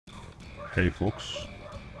Hey folks,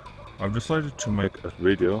 I've decided to make a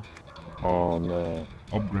video on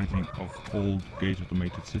upgrading of old gate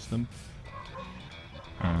automated system.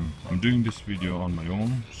 I'm doing this video on my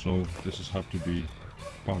own, so this is have to be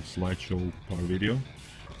part slideshow, part video.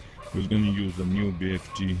 We're going to use the new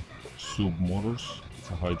BFG sub motors, it's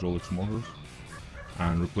a hydraulics motors,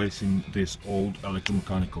 and replacing this old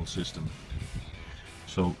electromechanical system.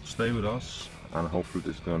 So stay with us, and hopefully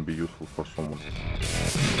this is going to be useful for someone.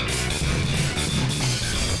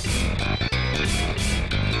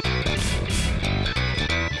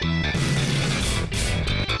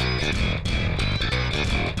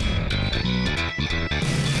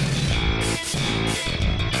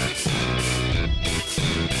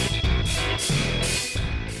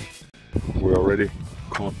 We already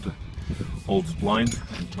caught the old spline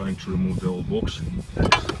and trying to remove the old box.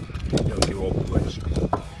 Let's give all the place.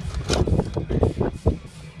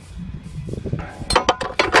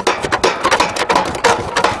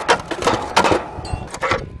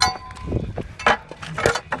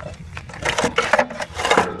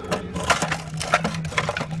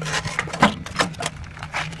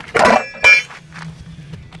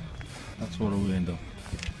 That's what we end up.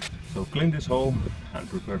 So clean this hole and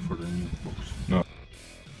prepare for the new box. No.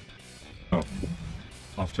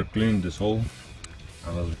 After cleaning this hole,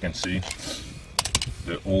 and as you can see,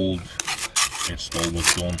 the old install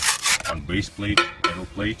was done on base plate, metal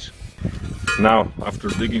plate. Now, after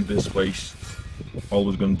digging this space, all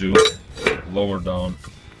we're going to do, lower down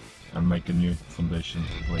and make a new foundation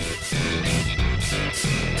plate.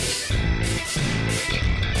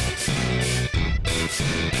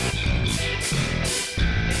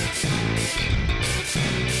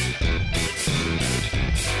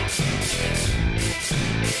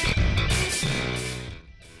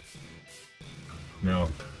 Now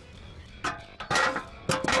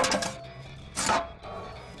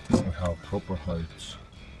we have proper heights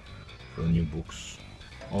for new books.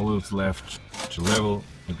 All that's left to level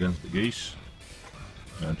against the gate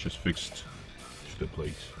and just fixed to the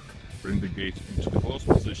plate. Bring the gate into the closed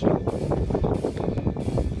position.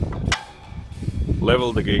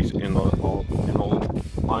 Level the gate in all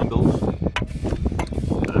angles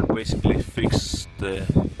and basically fix the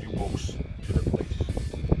new box to the plate.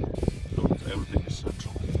 So everything is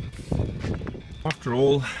central. After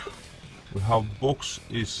all, we have box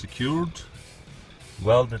is secured,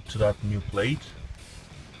 welded to that new plate.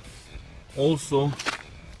 Also,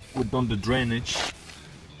 we've done the drainage.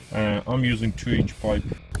 I'm using 2-inch pipe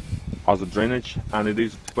as a drainage, and it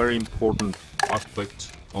is very important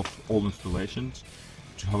aspect of all installations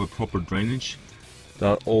to have a proper drainage,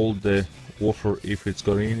 that all the water, if it's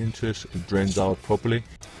going into it, it drains out properly.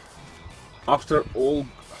 After all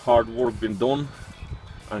hard work been done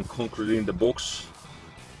and concreting the box,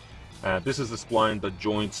 this is the spline that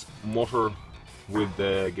joins motor with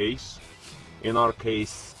the gate. In our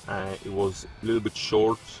case, it was a little bit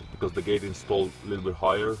short because the gate installed a little bit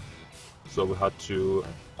higher, so we had to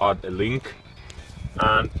add a link,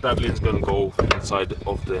 and that link's going to go inside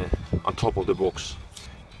of the on top of the box.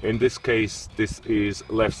 In this case, this is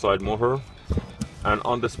left side motor, and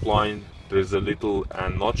on the spline there is a little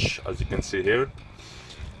notch, as you can see here.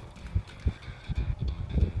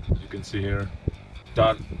 You can see here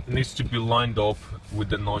that needs to be lined up with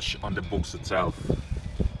the notch on the box itself.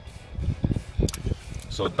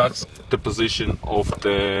 So that's the position of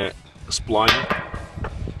the spline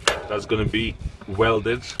that's going to be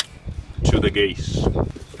welded to the gate.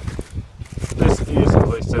 This is, as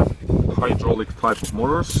I said, hydraulic type of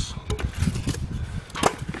motors.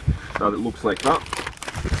 That it looks like that.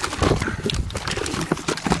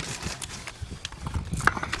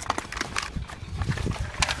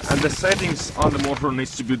 And the settings on the motor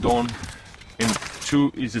needs to be done in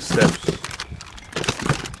 2 easy steps.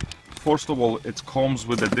 First of all, it comes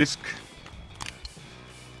with a disc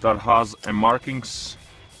that has a markings,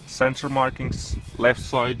 center markings, left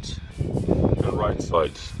side and right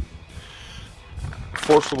side.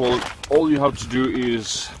 First of all you have to do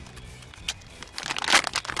is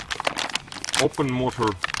open motor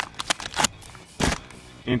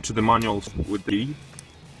into the manuals with the key.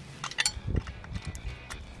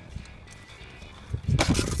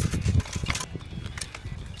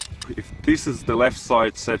 If this is the left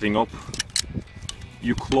side setting up,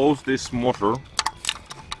 you close this motor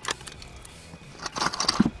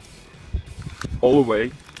all the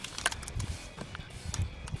way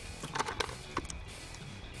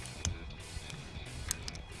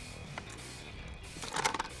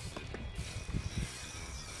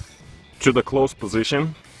to the closed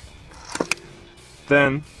position,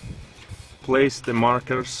 then place the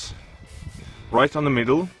markers right on the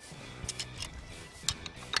middle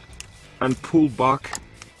and pull back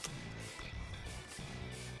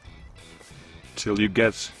till you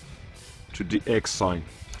get to the X sign,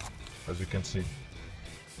 as you can see.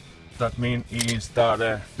 That means is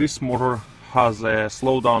that this motor has a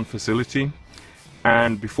slowdown facility,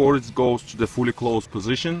 and before it goes to the fully closed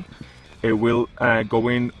position, it will go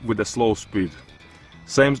in with a slow speed.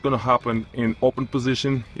 Same is going to happen in open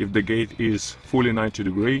position. If the gate is fully 90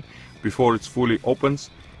 degree, before it's fully opens,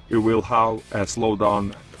 it will have a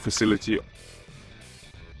slowdown facility.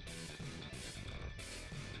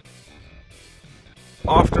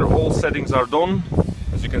 After all settings are done,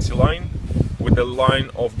 as you can see, line with the line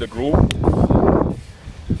of the groove,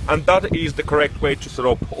 and that is the correct way to set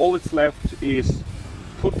up. All it's left is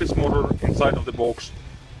put this motor inside of the box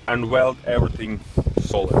and weld everything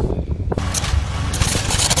solid.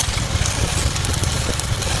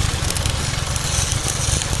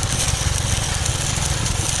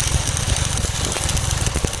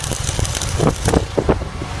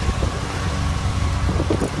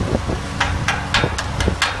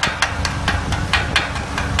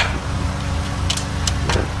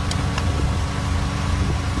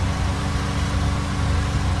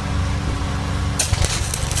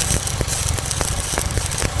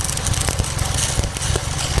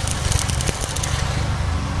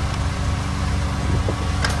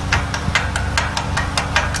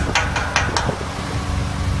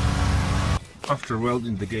 After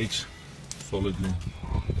welding the gate solidly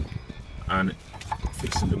and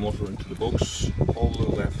fixing the motor into the box, all the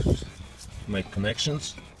left to make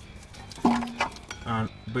connections and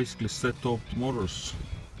basically set up the motors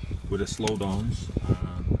with the slowdowns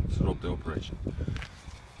and set up the operation.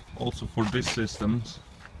 Also for this systems,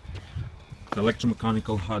 the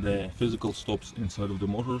electromechanical had physical stops inside of the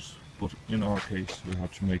motors, but in our case we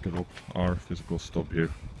had to make it up our physical stop here.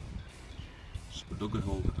 So we dug a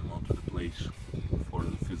hole and mounted the plate for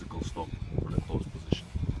the physical stop for the closed position.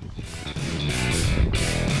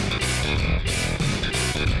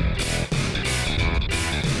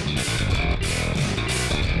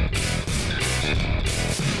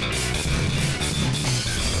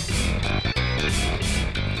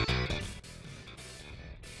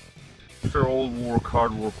 After all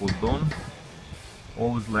hard work was done,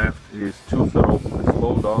 all is left is to set up the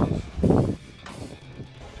slowdowns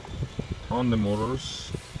on the motors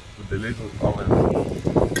with the little oven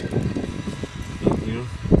in here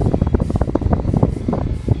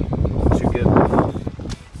to get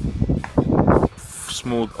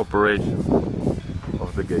smooth operation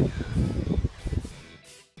of the gate.